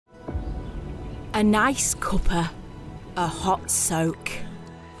A nice cuppa, a hot soak,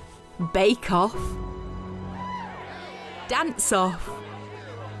 bake off, dance off,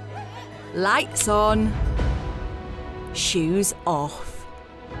 lights on, shoes off.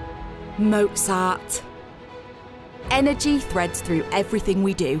 Mozart. Energy threads through everything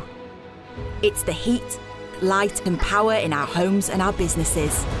we do. It's the heat, light and power in our homes and our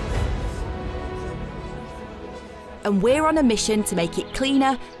businesses. And we're on a mission to make it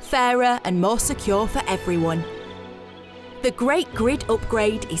cleaner, fairer and more secure for everyone. The Great Grid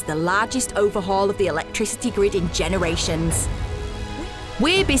Upgrade is the largest overhaul of the electricity grid in generations.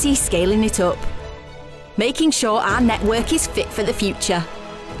 We're busy scaling it up, making sure our network is fit for the future,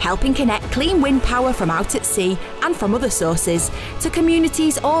 helping connect clean wind power from out at sea and from other sources to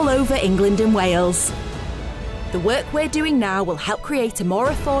communities all over England and Wales. The work we're doing now will help create a more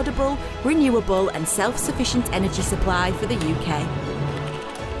affordable, renewable and self-sufficient energy supply for the UK.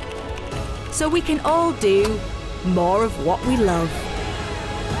 So we can all do more of what we love.